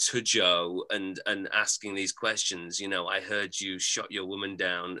speaking to Joe and asking these questions. You know, I heard you shot your woman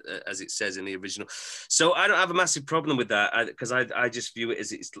down, as it says in the original. So I don't have a massive problem with that, because I just view it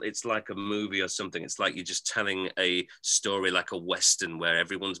as it's like a movie or something. It's like you're just telling a story, like a Western, where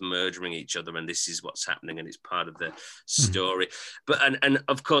everyone's murdering each other, and this is what's happening, and it's part of the story. But and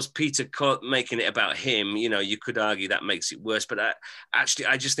of course, Peter making it about him, you know, you could argue that makes it worse. But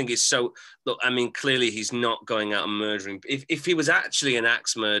I just think it's so, look, I mean, clearly he's not going out and murdering. If he was actually an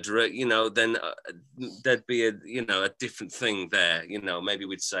axe murderer, you know, then there'd be a different thing there. You know, maybe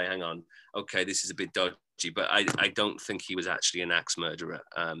we'd say, hang on, okay, this is a bit dodgy, but I don't think he was actually an axe murderer.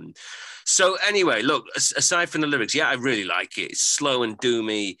 So anyway, look, aside from the lyrics, yeah, I really like it. It's slow and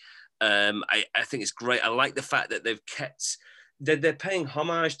doomy. I think it's great. I like the fact that they're paying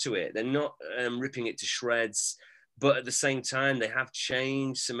homage to it. They're not ripping it to shreds. But at the same time, they have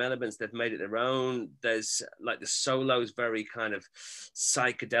changed some elements. They've made it their own. There's like the solo is very kind of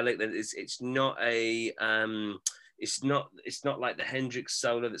psychedelic. It's not like the Hendrix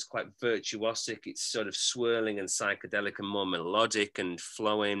solo that's quite virtuosic. It's sort of swirling and psychedelic and more melodic and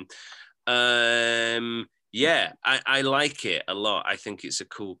flowing. Yeah, I like it a lot. I think it's a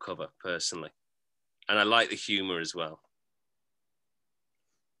cool cover personally, and I like the humor as well.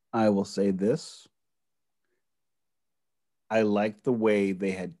 I will say this. I like the way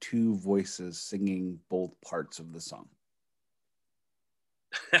they had two voices singing both parts of the song.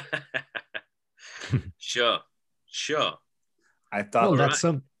 Sure. I thought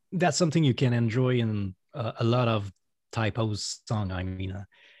that's something you can enjoy in a lot of typos song. I mean,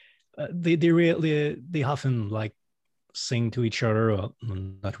 they often like sing to each other, or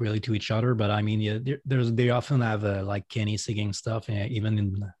not really to each other, but I mean, yeah, they often have like Kenny singing stuff,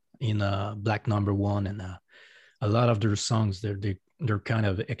 even in Black Number One, and a lot of their songs, they're kind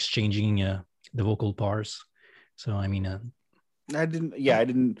of exchanging the vocal parts. So I mean, I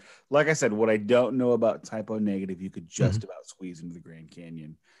didn't. Like I said, what I don't know about Typo Negative, you could just about squeeze into the Grand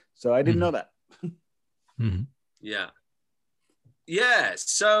Canyon. So I didn't know that. Yeah.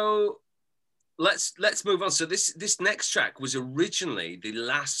 So let's move on. So this next track was originally the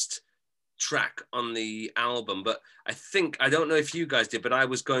last track on the album, but I don't know if you guys did, but I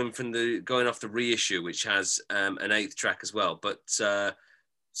was going off the reissue, which has an 8th track as well. But so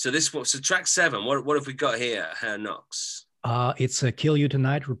track 7, what have we got here, Herr Knox? It's a Kill You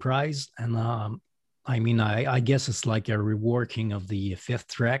Tonight reprise, and I mean, I guess it's like a reworking of the 5th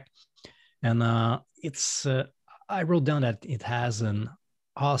track, and it's I wrote down that it has an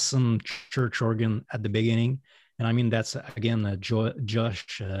awesome church organ at the beginning, and I mean that's again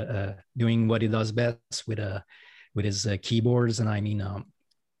Josh doing what he does best with his keyboards, and I mean,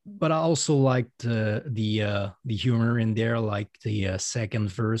 but I also liked the humor in there, like the second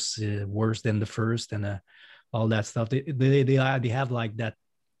verse worse than the first, and all that stuff. They have like that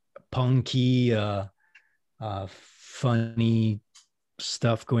punky, funny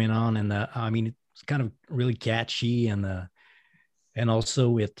stuff going on, and I mean it's kind of really catchy, and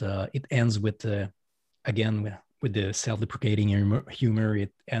also it ends with again with the self-deprecating humor.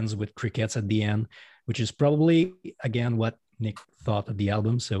 It ends with crickets at the end, which is probably again what Nick thought of the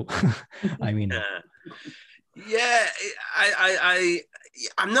album. So I mean, yeah,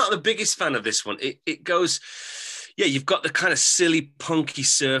 I'm not the biggest fan of this one. It goes, yeah, you've got the kind of silly punky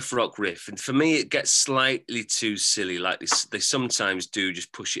surf rock riff, and for me it gets slightly too silly, like they sometimes do,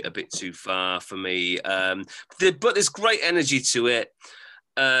 just push it a bit too far for me, but there's great energy to it.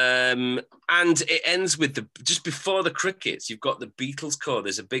 And it ends with just before the crickets, you've got the Beatles chord.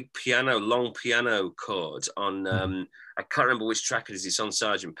 There's a big long piano chord on I can't remember which track it is. It's on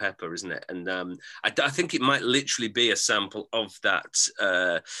Sgt. Pepper, isn't it? And I think it might literally be a sample of that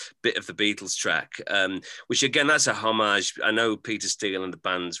bit of the Beatles track, which again, that's a homage. I know Peter Steele and the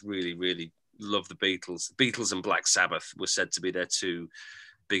bands really, really love the Beatles. The Beatles and Black Sabbath were said to be their 2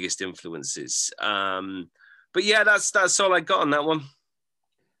 biggest influences. But yeah, that's all I got on that one.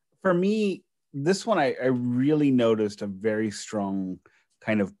 For me, this one, I really noticed a very strong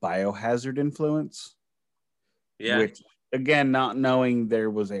kind of Biohazard influence. Yeah. Which, again, not knowing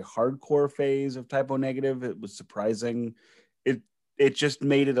there was a hardcore phase of Typo Negative, it was surprising. It just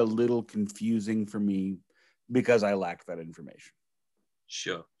made it a little confusing for me because I lacked that information.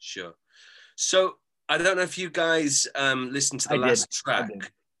 Sure. So I don't know if you guys listened to the last track.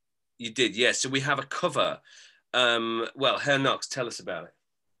 You did, yeah. So we have a cover. Well, Herr Knox, tell us about it.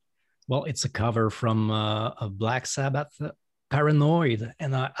 Well, it's a cover from a Black Sabbath, Paranoid,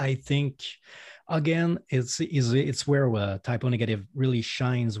 and I think again it's where Typo Negative really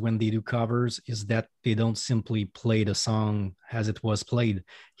shines when they do covers, is that they don't simply play the song as it was played.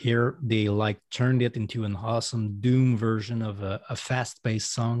 Here they like turned it into an awesome doom version of a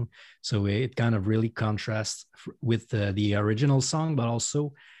fast-paced song, so it kind of really contrasts with the original song, but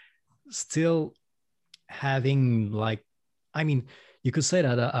also still having, like, I mean, you could say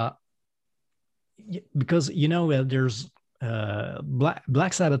that because there's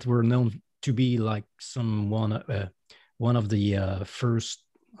Black Sabbath were known to be like one of the first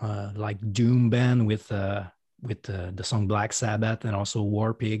like doom band with the song Black Sabbath, and also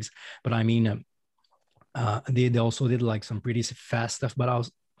War Pigs. But I mean, they also did like some pretty fast stuff. But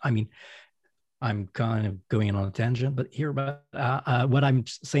I'm kind of going on a tangent, but what I'm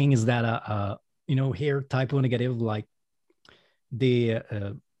saying is that here Typo Negative, like, they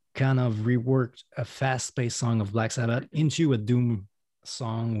kind of reworked a fast-paced song of Black Sabbath into a doom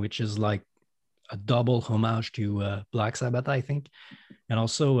song, which is like a double homage to Black Sabbath, I think. And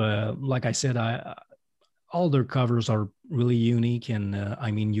also, like I said, all their covers are really unique, and I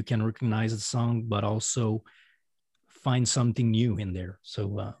mean, you can recognize the song, but also find something new in there.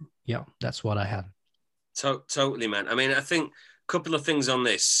 So yeah, that's what I had. Totally, man. I mean, I think couple of things on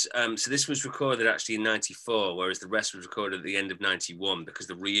this. So this was recorded actually in 94, whereas the rest was recorded at the end of 91 because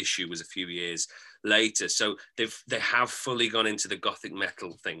the reissue was a few years later. So they have fully gone into the gothic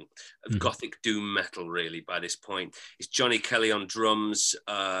metal thing, gothic doom metal really by this point. It's Johnny Kelly on drums.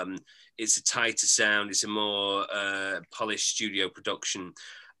 It's a tighter sound. It's a more polished studio production.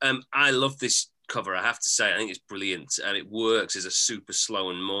 I love this cover, I have to say. I think it's brilliant, and it works as a super slow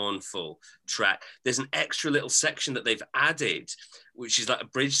and mournful track. There's an extra little section that they've added, which is like a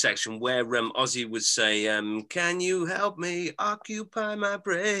bridge section where Ozzy would say, can you help me occupy my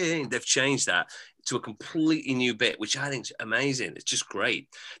brain? They've changed that to a completely new bit, which I think is amazing. It's just great.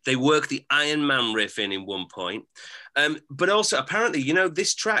 They work the Iron Man riff in one point. But also, apparently,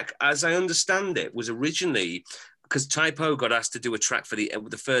 this track, as I understand it, was originally because Typo got asked to do a track for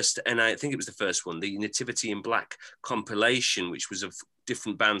the first, and I think it was the first one, the Nativity in Black compilation, which was of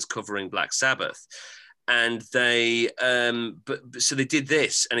different bands covering Black Sabbath. And they, so they did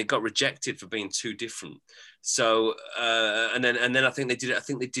this, and it got rejected for being too different. So, and then I think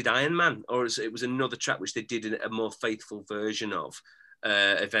they did Iron Man, or it was another track which they did a more faithful version of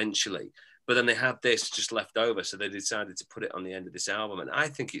eventually. but then they had this just left over, so they decided to put it on the end of this album, and I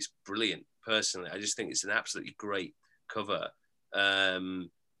think it's brilliant. Personally, I just think it's an absolutely great cover.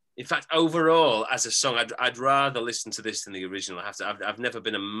 In fact, overall, as a song, I'd rather listen to this than the original. I've never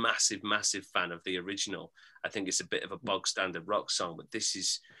been a massive fan of the original. I think it's a bit of a bog standard rock song, but this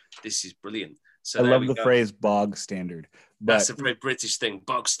is brilliant. So I love the phrase bog standard. But that's a very British thing,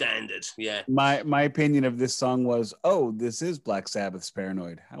 bog standard. Yeah. My opinion of this song was, oh, this is Black Sabbath's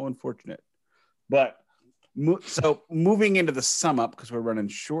Paranoid. How unfortunate. But so moving into the sum up, because we're running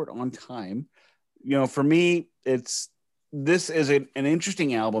short on time, for me, this is an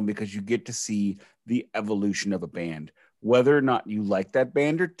interesting album because you get to see the evolution of a band. Whether or not you like that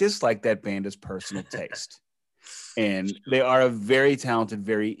band or dislike that band is personal taste. And they are a very talented,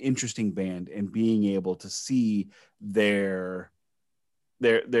 very interesting band, and being able to see their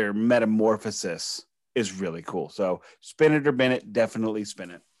metamorphosis is really cool. So spin it or bin it, definitely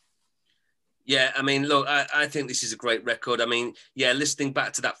spin it. Yeah, I mean, look, I think this is a great record. I mean, yeah, listening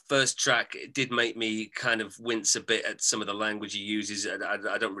back to that first track, it did make me kind of wince a bit at some of the language he uses.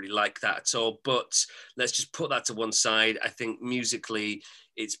 I don't really like that at all, but let's just put that to one side. I think musically,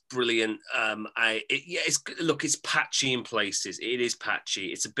 it's brilliant. It's patchy in places. It is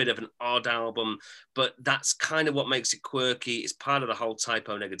patchy. It's a bit of an odd album, but that's kind of what makes it quirky. It's part of the whole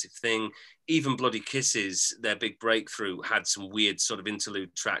Typo Negative thing. Even Bloody Kisses, their big breakthrough, had some weird sort of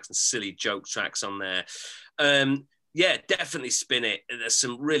interlude tracks and silly joke tracks on there. Yeah, definitely spin it. There's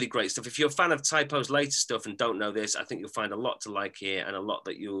some really great stuff. If you're a fan of Typo's later stuff and don't know this, I think you'll find a lot to like here, and a lot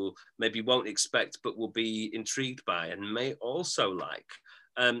that you maybe won't expect, but will be intrigued by and may also like.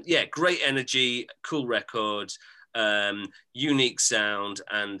 Yeah, great energy, cool record, unique sound,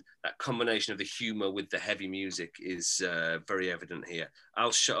 and that combination of the humor with the heavy music is very evident here.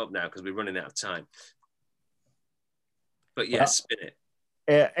 I'll shut up now because we're running out of time. But yeah, spin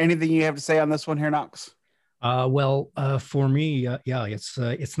it. Anything you have to say on this one here, Knox? For me, yeah,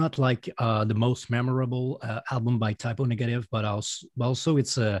 it's not like the most memorable album by Typo Negative, but also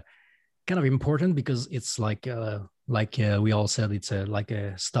it's kind of important because it's like we all said, it's like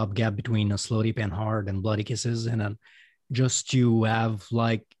a stopgap between Slow Deep and Hard and Bloody Kisses, and just to have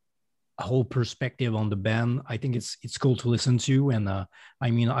like a whole perspective on the band, I think it's cool to listen to. And I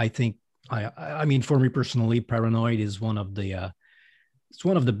mean, for me personally, Paranoid is one of the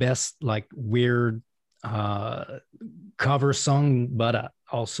best like weird cover song, but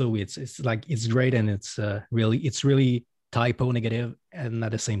also it's great, and it's really Typo Negative, and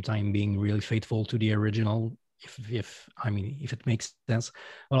at the same time being really faithful to the original, if it makes sense.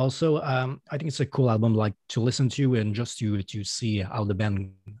 But also I think it's a cool album like to listen to, and just to see how the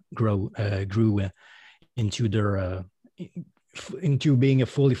band grew into their into being a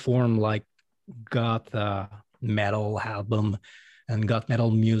fully formed like goth metal album and goth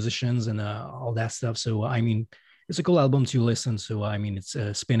metal musicians and all that stuff. So I mean, it's a cool album to listen. So I mean, it's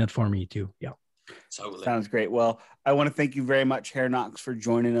spin it for me too. Yeah. Totally. Sounds great. Well, I want to thank you very much, Herr Knox, for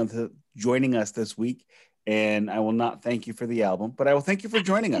joining us this week. And I will not thank you for the album, but I will thank you for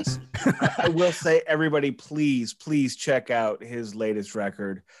joining us. I will say, everybody, please check out his latest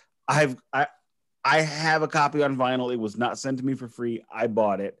record. I have a copy on vinyl. It was not sent to me for free. I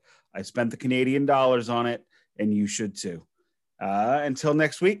bought it. I spent the Canadian dollars on it, and you should too. Until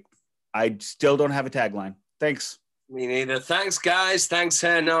next week, I still don't have a tagline. Thanks. Me neither. Thanks, guys. Thanks,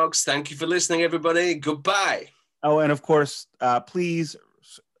 Herr Knox. Thank you for listening, everybody. Goodbye. Oh, and of course, please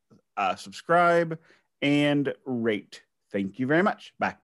subscribe and rate. Thank you very much. Bye.